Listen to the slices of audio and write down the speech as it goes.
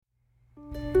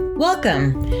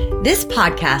Welcome. This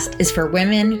podcast is for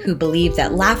women who believe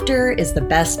that laughter is the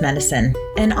best medicine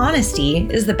and honesty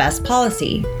is the best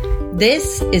policy.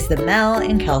 This is the Mel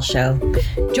and Kel Show.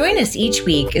 Join us each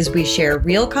week as we share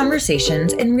real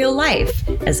conversations in real life,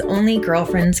 as only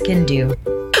girlfriends can do.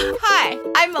 Hi,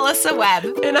 I'm Melissa Webb.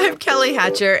 And I'm Kelly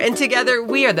Hatcher, and together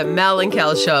we are the Mel and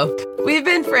Kel Show. We've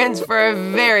been friends for a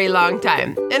very long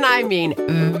time, and I mean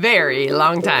very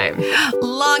long time.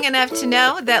 Long enough to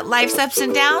know that life's ups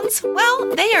and downs,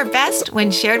 well, they are best when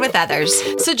shared with others.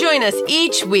 So join us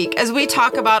each week as we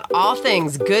talk about all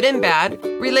things good and bad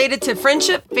related to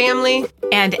friendship, family,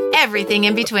 and everything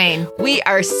in between. We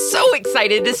are so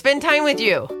excited to spend time with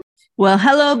you. Well,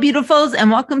 hello, beautifuls,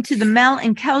 and welcome to the Mel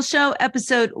and Kel Show,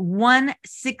 episode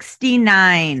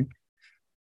 169.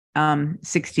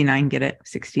 69, get it?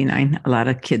 69. A lot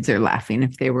of kids are laughing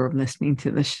if they were listening to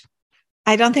this.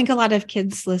 I don't think a lot of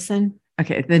kids listen.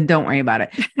 Okay, then don't worry about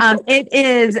it. It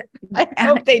is I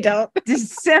hope they don't.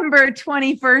 December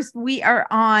 21st. We are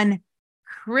on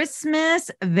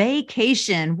Christmas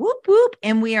vacation. Whoop, whoop.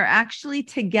 And we are actually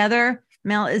together.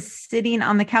 Mel is sitting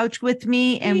on the couch with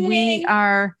me, and we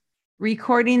are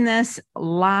recording this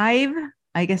live.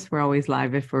 I guess we're always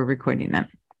live if we're recording it.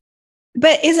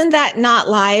 But isn't that not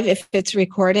live if it's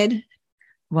recorded?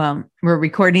 Well, we're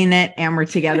recording it and we're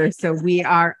together. So we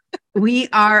are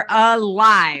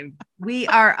alive. We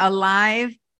are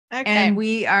alive. Okay. And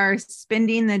we are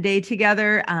spending the day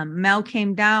together. Mel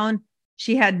came down.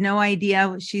 She had no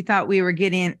idea. She thought we were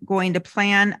going to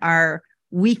plan our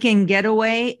weekend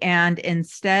getaway. And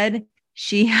instead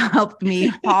she helped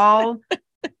me haul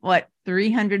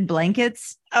 300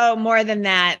 blankets. Oh, more than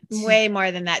that. Way more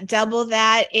than that. Double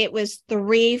that. It was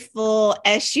 3 full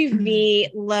SUV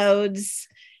loads.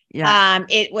 Yeah.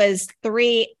 It was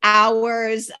 3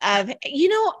 hours of,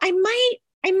 I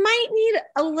might need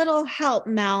a little help,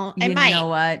 Mel. You know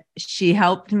what? She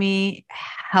helped me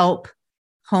help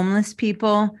homeless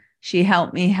people. She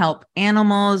helped me help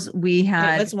animals. We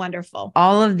had, it was wonderful.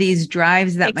 All of these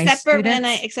drives that except for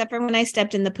when I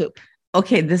stepped in the poop.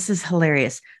 Okay, this is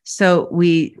hilarious. So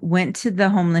we went to the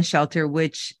homeless shelter,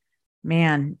 which,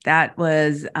 man, that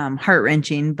was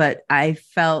heart-wrenching, but I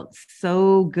felt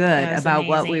so good about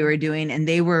what we were doing. And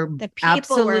the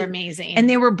people were amazing. And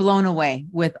they were blown away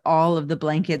with all of the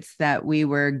blankets that we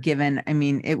were given. I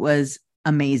mean, it was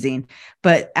amazing.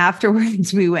 But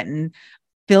afterwards, we went and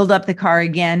filled up the car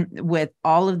again with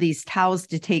all of these towels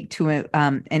to take to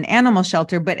an animal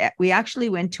shelter. But we actually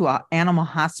went to an animal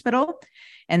hospital.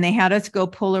 And they had us go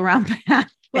pull around back.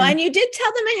 Well, and you did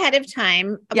tell them ahead of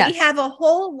time. Yes. We have a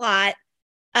whole lot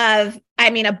a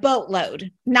boatload.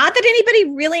 Not that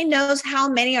anybody really knows how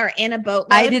many are in a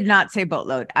boatload. I did not say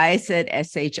boatload. I said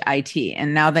SHIT.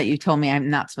 And now that you told me I'm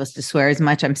not supposed to swear as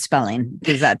much, I'm spelling.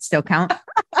 Does that still count?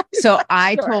 So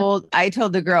I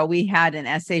told the girl we had an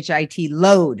SHIT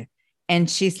load. And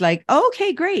she's like, oh,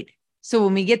 okay, great. So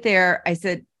when we get there, I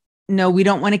said, no, we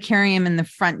don't want to carry him in the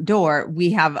front door.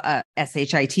 We have a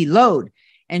SHIT load.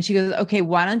 And she goes, okay,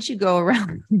 why don't you go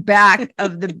around the back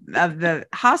of the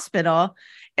hospital?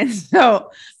 And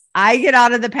so I get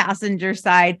out of the passenger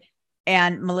side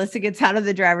and Melissa gets out of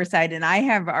the driver's side. And I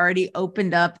have already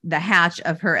opened up the hatch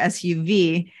of her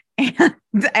SUV. And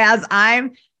as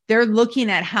they're looking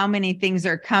at how many things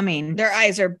are coming. Their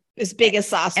eyes are as big as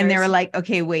saucers. And they were like,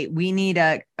 okay, wait, we need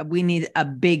a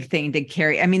big thing to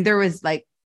carry. I mean, there was like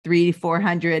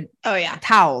 300-400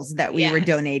 towels that we were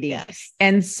donating. Yes.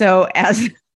 And so as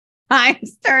I'm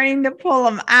starting to pull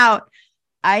them out,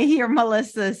 I hear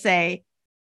Melissa say,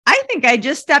 I think I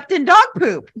just stepped in dog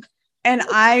poop. And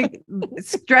I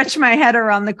stretch my head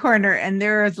around the corner and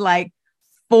there is like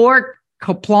 4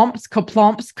 kaplumps.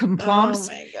 Oh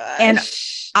my gosh. And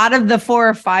out of the 4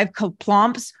 or 5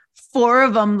 kaplumps, 4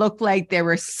 of them looked like they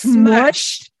were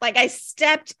smushed. Like I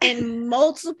stepped in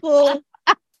multiple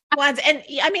ones. And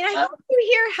I mean, I hope you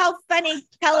hear how funny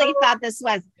Kelly thought this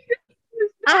was.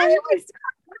 I was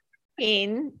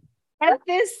talking at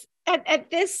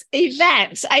this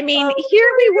event. I mean, here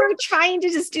we were trying to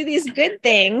just do these good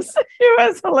things. It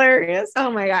was hilarious. Oh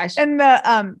my gosh. And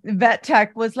the vet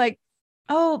tech was like,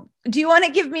 oh, do you want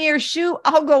to give me your shoe?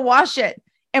 I'll go wash it.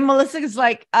 And Melissa is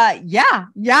like, yeah,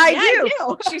 I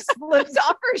do. She slips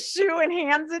off her shoe and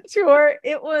hands it to her.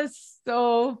 It was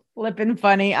so flipping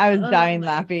funny. I was dying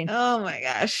laughing. Oh my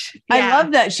gosh. Yeah. I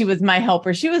love that she was my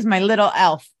helper. She was my little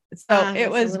elf. So it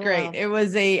was great. Elf. It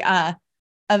was a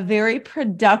very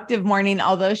productive morning,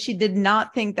 although she did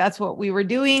not think that's what we were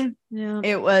doing. Yeah.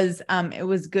 It was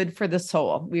good for the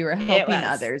soul. We were helping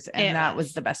others. And that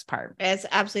was the best part. It's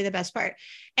absolutely the best part.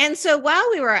 And so while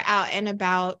we were out and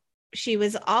about,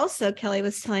 Kelly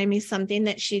was telling me something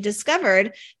that she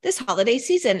discovered this holiday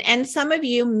season. And some of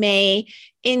you may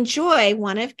enjoy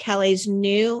one of Kelly's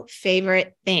new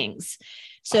favorite things.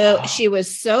 So she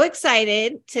was so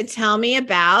excited to tell me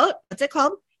about, what's it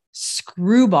called?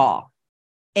 Screwball.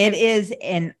 It is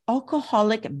an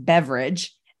alcoholic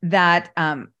beverage that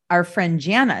our friend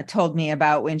Jana told me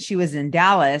about when she was in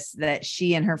Dallas, that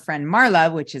she and her friend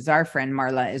Marla, which is our friend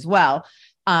Marla as well,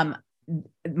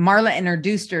 Marla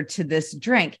introduced her to this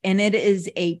drink, and it is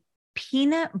a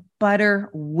peanut butter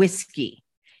whiskey.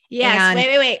 Yes. And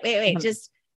wait.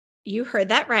 Just, you heard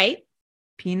that right.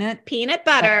 Peanut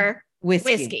butter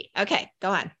whiskey. Okay, go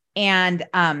on. And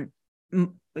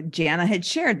Jana had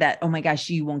shared that, oh my gosh,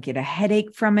 you won't get a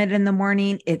headache from it in the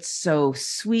morning. It's so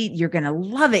sweet. You're going to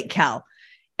love it, Kel.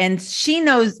 And she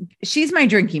knows, she's my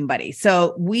drinking buddy.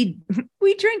 So we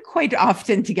drink quite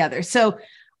often together. So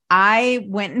I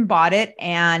went and bought it,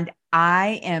 and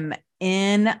I am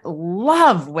in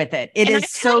love with it. It is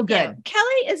so good.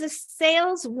 Kelly is a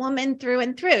saleswoman through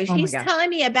and through. She's telling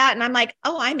me about it, and I'm like,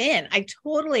 oh, I'm in. I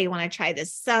totally want to try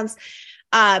this. Sounds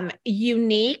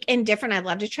unique and different. I'd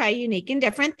love to try unique and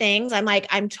different things. I'm like,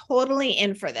 I'm totally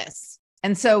in for this.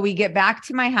 And so we get back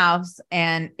to my house,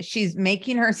 and she's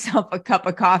making herself a cup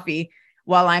of coffee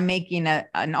while I'm making an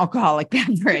alcoholic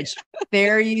beverage.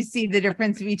 There you see the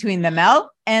difference between the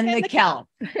Mel and the Kel.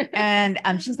 And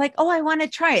she's like, oh, I want to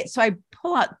try it. So I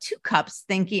pull out 2 cups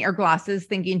glasses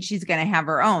thinking she's going to have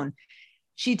her own.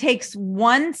 She takes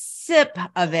 1 sip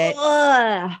of it.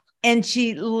 Ugh. And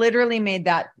she literally made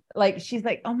that, like, she's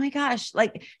like, oh my gosh.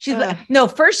 Like, she's like, no,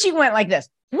 first she went like this.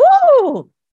 Woo!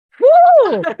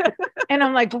 Woo! And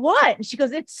I'm like, what? And she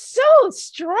goes, it's so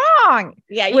strong.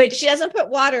 Yeah. Which she doesn't put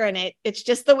water in it. It's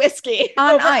just the whiskey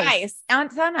on ice.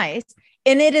 It's on ice.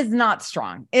 And it is not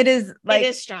strong. It is like, it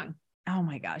is strong. Oh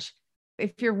my gosh.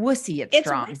 If you're wussy, it's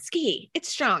strong. It's whiskey. It's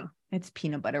strong. It's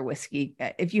peanut butter whiskey.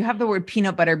 If you have the word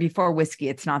peanut butter before whiskey,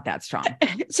 it's not that strong.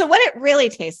 So what it really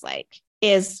tastes like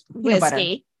is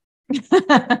whiskey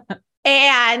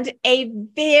and a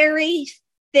very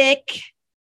thick,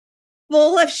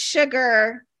 full of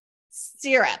sugar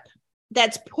syrup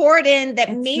that's poured in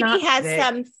that maybe has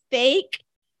some fake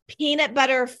peanut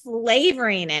butter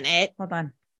flavoring in it. Hold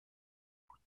on.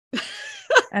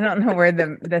 I don't know where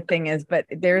the thing is, but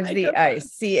there's the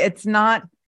ice. See, it's not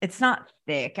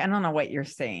thick. I don't know what you're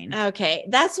saying. Okay.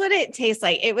 That's what it tastes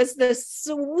like. It was the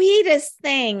sweetest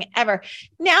thing ever.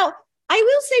 Now, I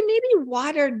will say maybe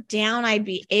watered down, I'd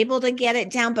be able to get it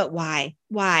down, but why?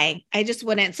 I just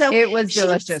wouldn't. So it was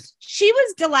delicious. She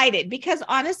was delighted because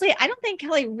honestly, I don't think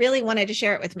Kelly really wanted to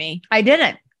share it with me. I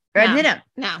didn't.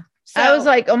 No. So I was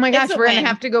like, oh my gosh, we're going to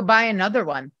have to go buy another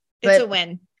one. But it's a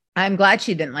win. I'm glad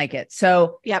she didn't like it.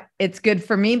 So yep, it's good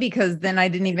for me because then I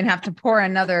didn't even have to pour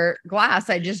another glass.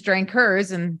 I just drank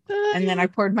hers and then I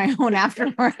poured my own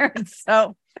afterwards.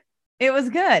 So it was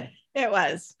good. It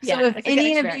was. So if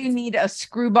any of you need a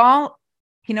screwball,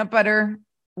 peanut butter,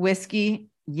 whiskey,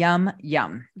 yum.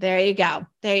 There you go.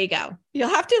 You'll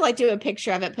have to do a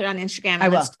picture of it, put it on Instagram. I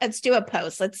will. Let's do a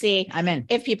post. Let's see I'm in.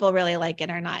 If people really like it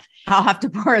or not. I'll have to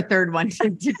pour a third one to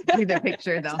do the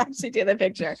picture though. Actually do the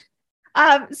picture.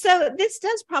 So this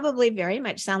does probably very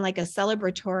much sound like a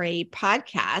celebratory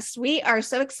podcast. We are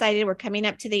so excited. We're coming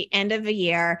up to the end of the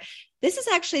year. This is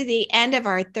actually the end of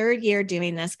our 3rd year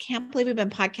doing this. Can't believe we've been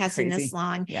podcasting this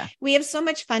long. Yeah. We have so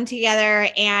much fun together,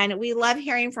 and we love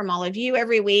hearing from all of you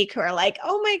every week who are like,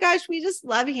 oh my gosh, we just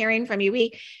love hearing from you.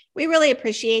 We really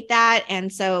appreciate that.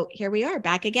 And so here we are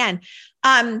back again.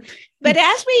 But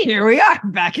here we are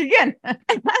back again, as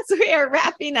we are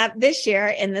wrapping up this year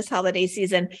in this holiday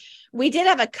season, we did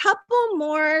have a couple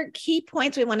more key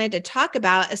points we wanted to talk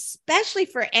about, especially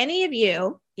for any of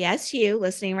you. Yes, you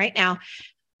listening right now.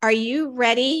 Are you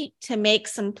ready to make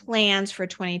some plans for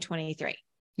 2023?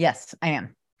 Yes, I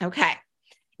am. Okay.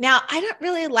 Now, I don't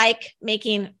really like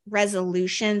making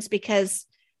resolutions because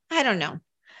I don't know.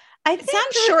 It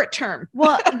sounds short term.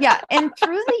 Well, yeah. And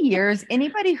through the years,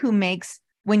 anybody who makes,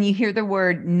 when you hear the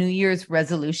word New Year's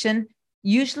resolution,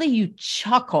 usually you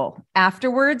chuckle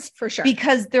afterwards. For sure.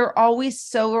 Because they're always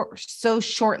so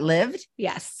short-lived.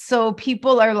 Yes. So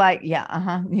people are like,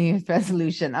 New Year's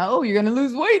resolution. Oh, you're going to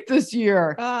lose weight this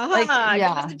year. Go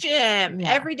to the gym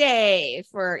every day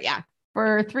for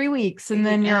 3 weeks. And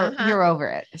then you're over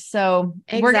it. So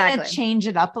we're going to change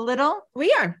it up a little.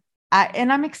 We are.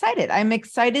 And I'm excited. I'm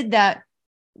excited that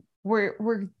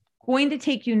we're going to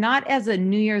take you not as a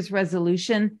New Year's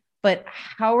resolution, but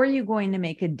how are you going to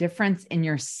make a difference in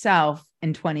yourself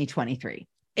in 2023?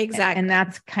 Exactly. And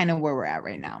that's kind of where we're at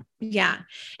right now. Yeah.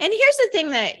 And here's the thing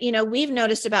that, we've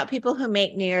noticed about people who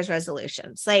make New Year's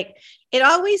resolutions. Like, it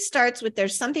always starts with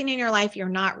there's something in your life you're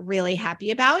not really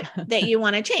happy about that you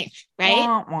want to change, right?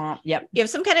 Wah, wah. Yep. You have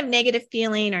some kind of negative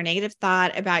feeling or negative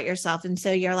thought about yourself. And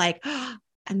so you're like, oh,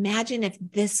 imagine if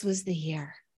this was the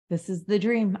year. This is the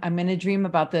dream. I'm going to dream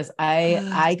about this. I'm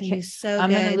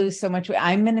going to lose so much weight.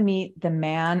 I'm going to meet the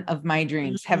man of my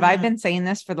dreams. Have I been saying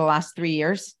this for the last 3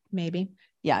 years? Maybe.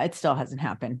 Yeah, it still hasn't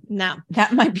happened. No.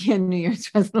 That might be a New Year's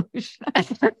resolution.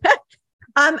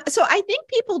 So I think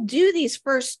people do these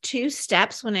first 2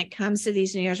 steps when it comes to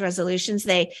these New Year's resolutions.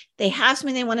 They have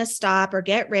something they want to stop or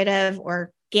get rid of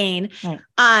or gain.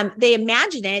 Right. They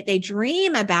imagine it, they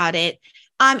dream about it.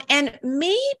 And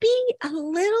maybe a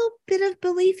little bit of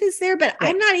belief is there, but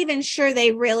I'm not even sure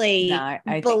they really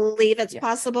believe it's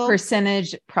possible.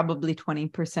 Percentage, probably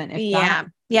 20%.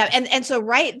 Yeah. And so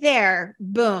right there,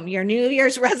 boom, your New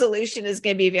Year's resolution is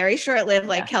going to be very short-lived,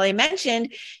 like Kelly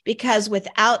mentioned, because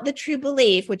without the true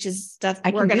belief, which is stuff I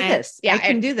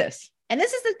can do this. And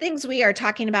this is the things we are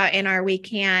talking about in our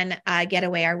weekend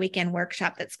getaway, our weekend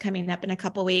workshop that's coming up in a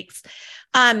couple weeks.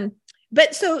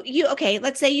 But so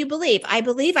let's say you believe, I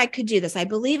believe I could do this. I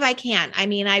believe I can. I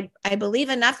mean, I believe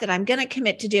enough that I'm going to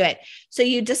commit to do it. So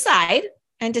you decide,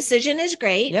 and decision is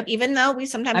great, even though we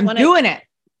sometimes want to doing it.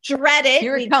 Dread it.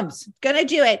 Here it comes. Going to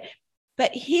do it.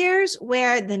 But here's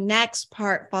where the next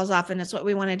part falls off. And it's what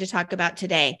we wanted to talk about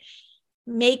today.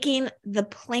 Making the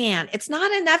plan. It's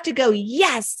not enough to go,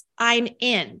 yes, I'm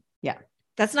in. Yeah.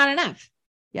 That's not enough.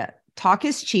 Yeah. Talk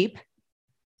is cheap.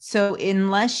 So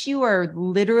unless you are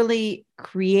literally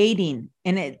creating,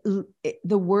 and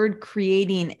the word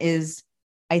creating is,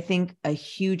 I think, a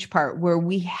huge part where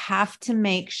we have to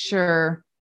make sure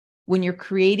when you're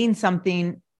creating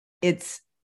something,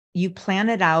 you plan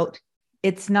it out.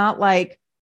 It's not like,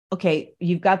 okay,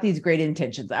 you've got these great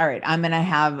intentions. All right, I'm going to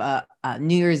have a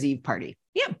New Year's Eve party.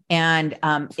 Yeah. And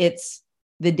it's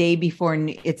the day before,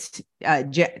 it's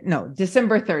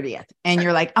December 30th. And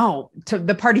you're like,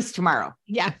 the party's tomorrow.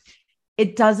 Yeah.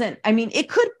 It doesn't, I mean,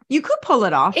 you could pull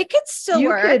it off. It could still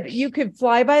work. You could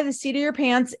fly by the seat of your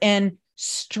pants and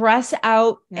stress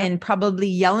out and probably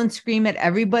yell and scream at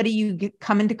everybody you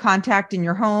come into contact in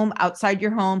your home, outside your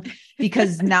home,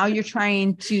 because now you're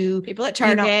trying to people at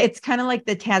Target. It's kind of like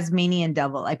the Tasmanian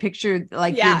devil. I picture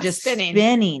like you're just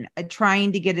spinning,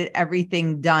 trying to get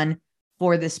everything done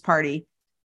for this party.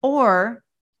 Or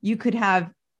you could have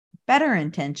better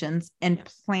intentions and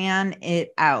plan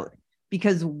it out,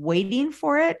 because waiting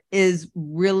for it is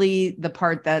really the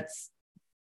part that's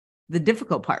the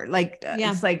difficult part.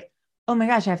 It's like, oh my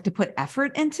gosh, I have to put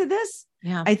effort into this.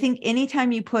 Yeah. I think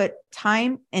anytime you put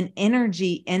time and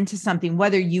energy into something,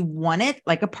 whether you want it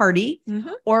like a party,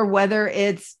 or whether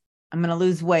it's, I'm going to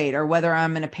lose weight, or whether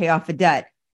I'm going to pay off a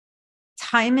debt,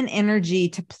 time and energy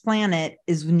to plan it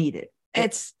is needed.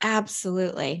 It's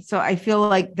absolutely. So I feel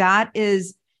like that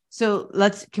is,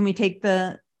 can we take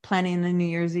the planning the New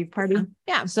Year's Eve party?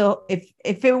 Yeah. So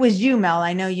if it was you, Mel,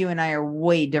 I know you and I are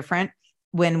way different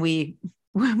when we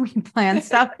plan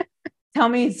stuff. Tell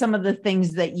me some of the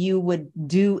things that you would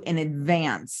do in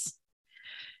advance.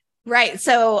 Right.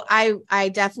 So I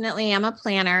definitely am a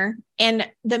planner. And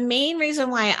the main reason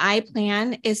why I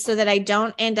plan is so that I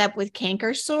don't end up with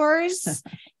canker sores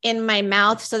in my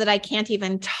mouth, so that I can't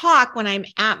even talk when I'm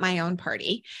at my own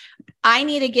party. I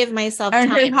need to give myself time.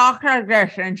 And she talks like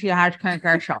this and she has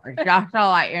canker sores. Just to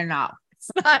let you know.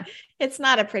 It's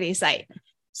not a pretty sight.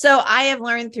 So I have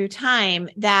learned through time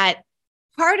that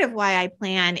part of why I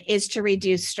plan is to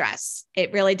reduce stress.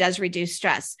 It really does reduce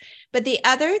stress. But the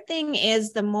other thing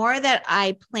is, the more that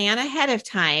I plan ahead of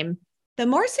time, the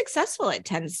more successful it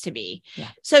tends to be. Yeah.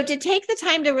 So to take the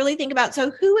time to really think about, so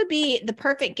who would be the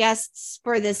perfect guests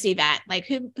for this event? Like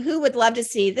who would love to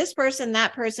see this person,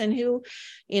 that person, who,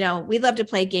 we love to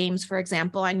play games, for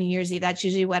example, on New Year's Eve. That's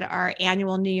usually what our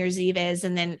annual New Year's Eve is.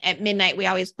 And then at midnight, we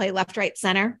always play left, right,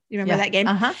 center. You remember that game?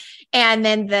 Uh-huh. And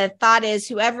then the thought is,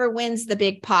 whoever wins the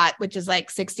big pot, which is like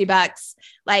 $60,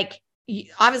 like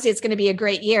obviously it's going to be a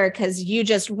great year because you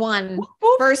just won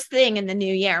first thing in the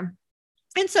new year.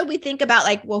 And so we think about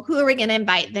like, well, who are we going to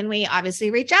invite? Then we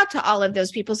obviously reach out to all of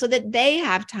those people so that they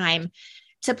have time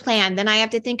to plan. Then I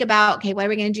have to think about, okay, what are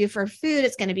we going to do for food?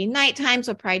 It's going to be nighttime.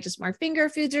 So probably just more finger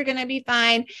foods are going to be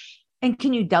fine. And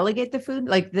can you delegate the food?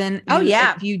 Like then,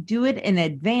 if you do it in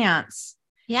advance,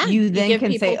 you then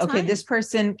can say, okay, this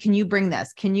person, can you bring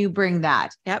this? Can you bring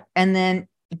that? Yep. And then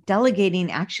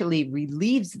delegating actually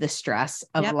relieves the stress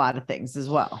of a lot of things as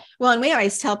well. Well, and we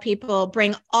always tell people,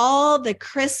 bring all the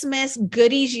Christmas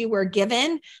goodies you were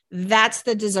given. That's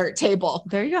the dessert table.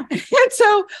 There you go. And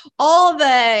so all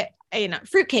the,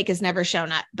 fruitcake has never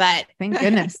shown up, but thank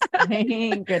goodness.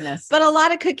 Thank goodness. But a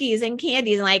lot of cookies and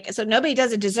candies, and so nobody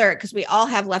does a dessert because we all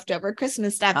have leftover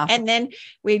Christmas stuff. And then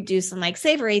we do some like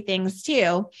savory things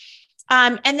too.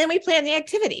 And then we plan the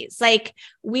activities. Like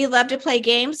we love to play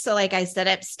games. So like I set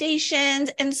up stations.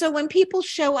 And so when people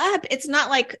show up, it's not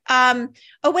like, oh,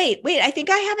 wait, I think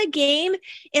I have a game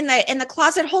in the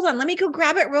closet. Hold on, let me go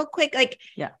grab it real quick. Like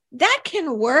that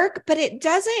can work, but it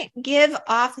doesn't give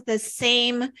off the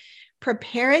same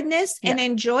preparedness and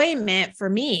enjoyment for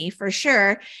me, for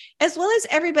sure, as well as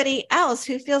everybody else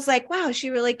who feels like, wow,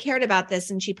 she really cared about this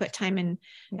and she put time and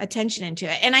attention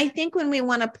into it. And I think when we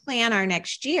want to plan our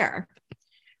next year,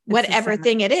 whatever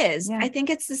thing it is, I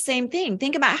think it's the same thing.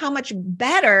 Think about how much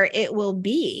better it will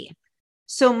be.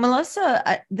 So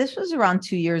Melissa, this was around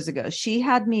 2 years ago. She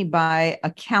had me buy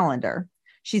a calendar.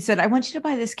 She said, I want you to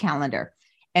buy this calendar.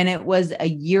 And it was a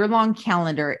year-long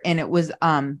calendar. And it was,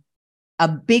 a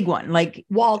big one, like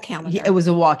wall calendar. It was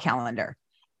a wall calendar.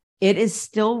 It is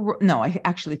still, no, I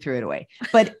actually threw it away,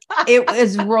 but it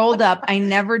was rolled up. I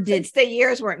never did. Since the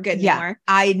years weren't good anymore.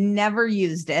 I never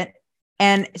used it.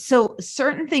 And so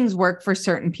certain things work for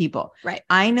certain people. Right.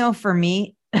 I know for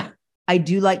me, I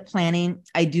do like planning.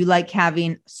 I do like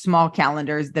having small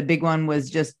calendars. The big one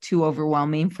was just too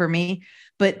overwhelming for me,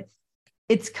 but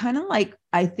it's kind of like,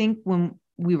 I think when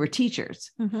we were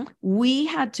teachers, we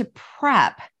had to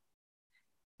prep.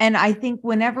 And I think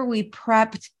whenever we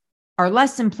prepped our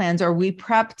lesson plans or we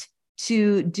prepped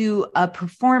to do a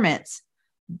performance,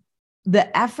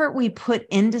 the effort we put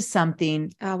into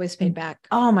something always paid back.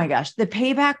 Oh my gosh. The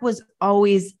payback was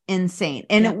always insane.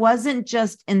 And it wasn't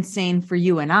just insane for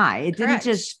you and I. It didn't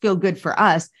just feel good for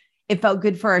us. It felt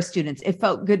good for our students. It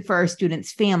felt good for our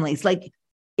students' families. Like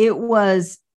it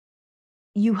was,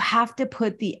 you have to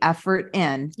put the effort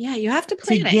in. Yeah, you have to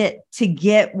plan to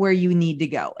get where you need to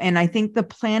go. And I think the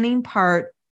planning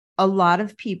part, a lot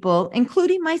of people,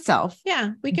 including myself,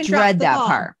 we can dread that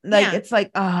part. Like it's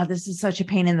like, oh, this is such a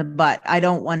pain in the butt. I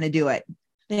don't want to do it.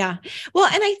 Yeah. Well,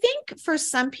 and I think for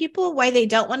some people, why they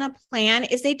don't want to plan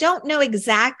is they don't know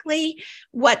exactly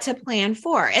what to plan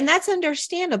for. And that's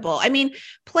understandable. I mean,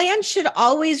 plans should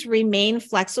always remain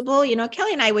flexible.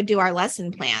 Kelly and I would do our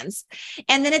lesson plans.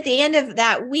 And then at the end of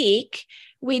that week,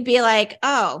 we'd be like,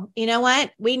 oh, you know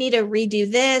what? We need to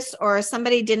redo this, or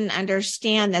somebody didn't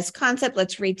understand this concept.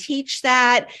 Let's reteach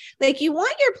that. Like you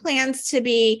want your plans to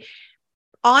be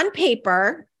on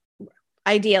paper,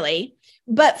 ideally,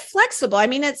 but flexible. I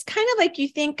mean, it's kind of like you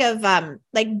think of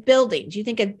like buildings. You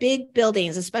think of big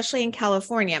buildings, especially in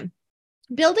California.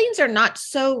 Buildings are not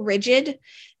so rigid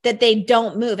that they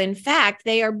don't move. In fact,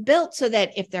 they are built so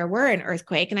that if there were an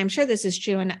earthquake, and I'm sure this is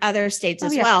true in other states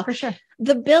as well, for sure.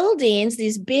 The buildings,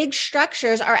 these big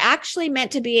structures are actually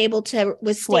meant to be able to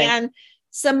withstand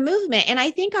some movement. And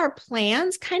I think our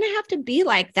plans kind of have to be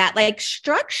like that, like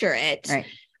structure it. Right.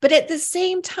 But at the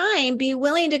same time, be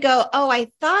willing to go, oh,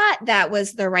 I thought that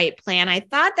was the right plan. I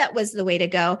thought that was the way to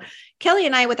go. Kelly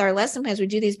and I, with our lesson plans, we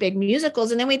do these big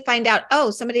musicals, and then we'd find out, oh,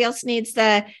 somebody else needs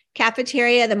the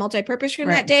cafeteria, the multipurpose room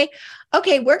that day.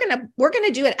 Okay, we're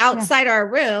gonna do it outside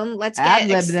our room. Let's get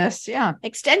this,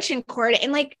 extension cord,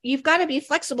 and like you've got to be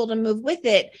flexible to move with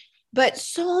it. But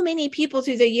so many people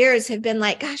through the years have been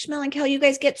like, gosh, Mel and Kelly, you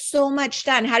guys get so much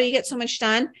done. How do you get so much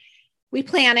done? We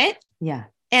plan it. Yeah.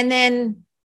 And then,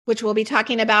 which we'll be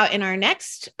talking about in our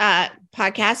next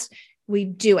podcast, we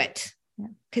do it.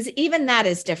 Because even that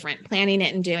is different, planning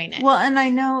it and doing it. Well, and I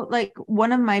know like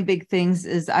one of my big things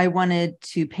is I wanted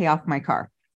to pay off my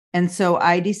car. And so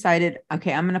I decided,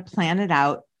 okay, I'm going to plan it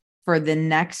out for the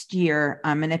next year.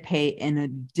 I'm going to pay an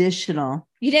additional.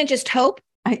 You didn't just hope?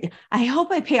 I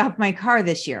hope I pay off my car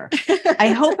this year. I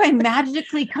hope I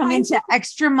magically come into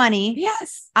extra money.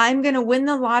 Yes. I'm going to win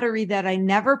the lottery that I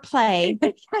never play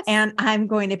and I'm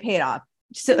going to pay it off.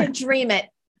 So dream it.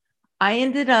 I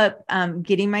ended up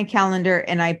getting my calendar,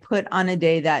 and I put on a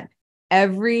day that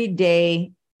every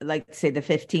day, like say the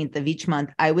 15th of each month,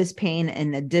 I was paying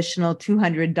an additional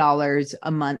 $200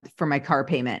 a month for my car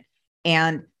payment.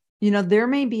 And, there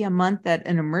may be a month that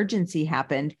an emergency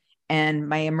happened and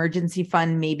my emergency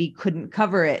fund maybe couldn't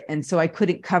cover it. And so I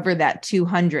couldn't cover that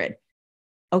 200.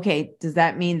 Okay. Does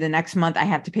that mean the next month I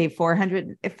have to pay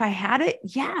 400? If I had it,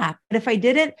 yeah. But if I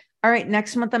didn't, all right,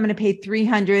 next month I'm going to pay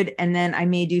 300 and then I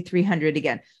may do 300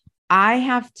 again. I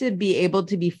have to be able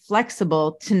to be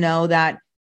flexible to know that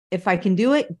If I can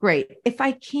do it, great. If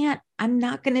I can't, I'm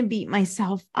not going to beat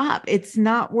myself up. It's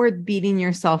not worth beating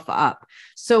yourself up.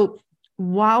 So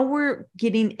while we're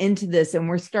getting into this and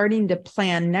we're starting to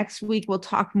plan, next week we'll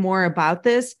talk more about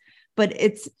this, but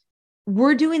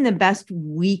we're doing the best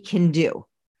we can do.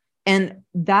 And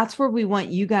that's where we want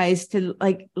you guys to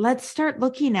let's start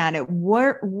looking at it.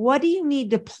 What do you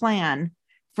need to plan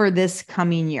for this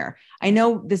coming year? I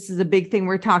know this is a big thing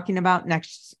we're talking about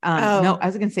next. No, I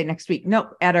was going to say next week. No,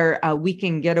 at our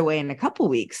weekend getaway in a couple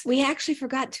weeks. We actually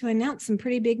forgot to announce some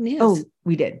pretty big news. Oh,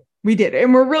 we did.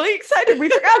 And we're really excited. We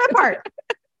forgot that part.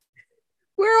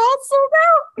 We're all sold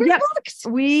out. Yep.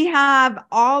 We have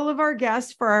all of our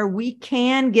guests for our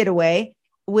weekend getaway,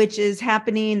 which is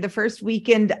happening the first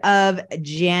weekend of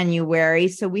January.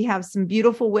 So we have some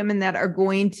beautiful women that are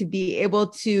going to be able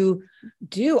to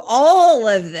do all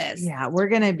of this. Yeah,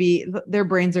 their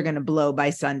brains are going to blow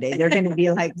by Sunday. They're going to be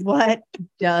like, what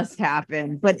just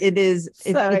happened? But it's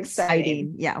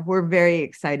exciting. Yeah, we're very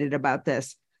excited about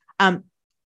this.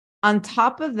 On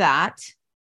top of that,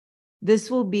 this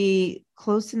will be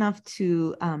close enough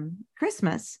to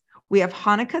Christmas. We have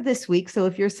Hanukkah this week. So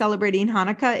if you're celebrating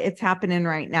Hanukkah, it's happening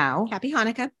right now. Happy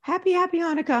Hanukkah. Happy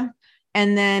Hanukkah.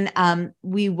 And then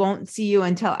we won't see you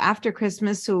until after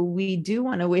Christmas. So we do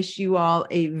want to wish you all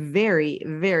a very,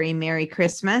 very Merry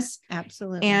Christmas.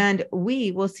 Absolutely. And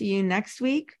we will see you next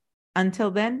week.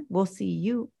 Until then, we'll see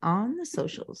you on the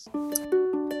socials.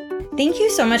 Thank you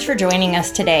so much for joining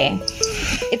us today.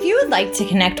 If you would like to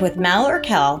connect with Mel or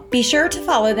Kel, be sure to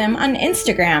follow them on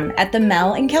Instagram at The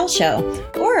Mel and Kel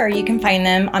Show, or you can find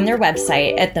them on their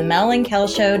website at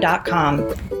themelandkelshow.com.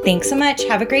 Thanks so much.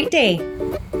 Have a great day.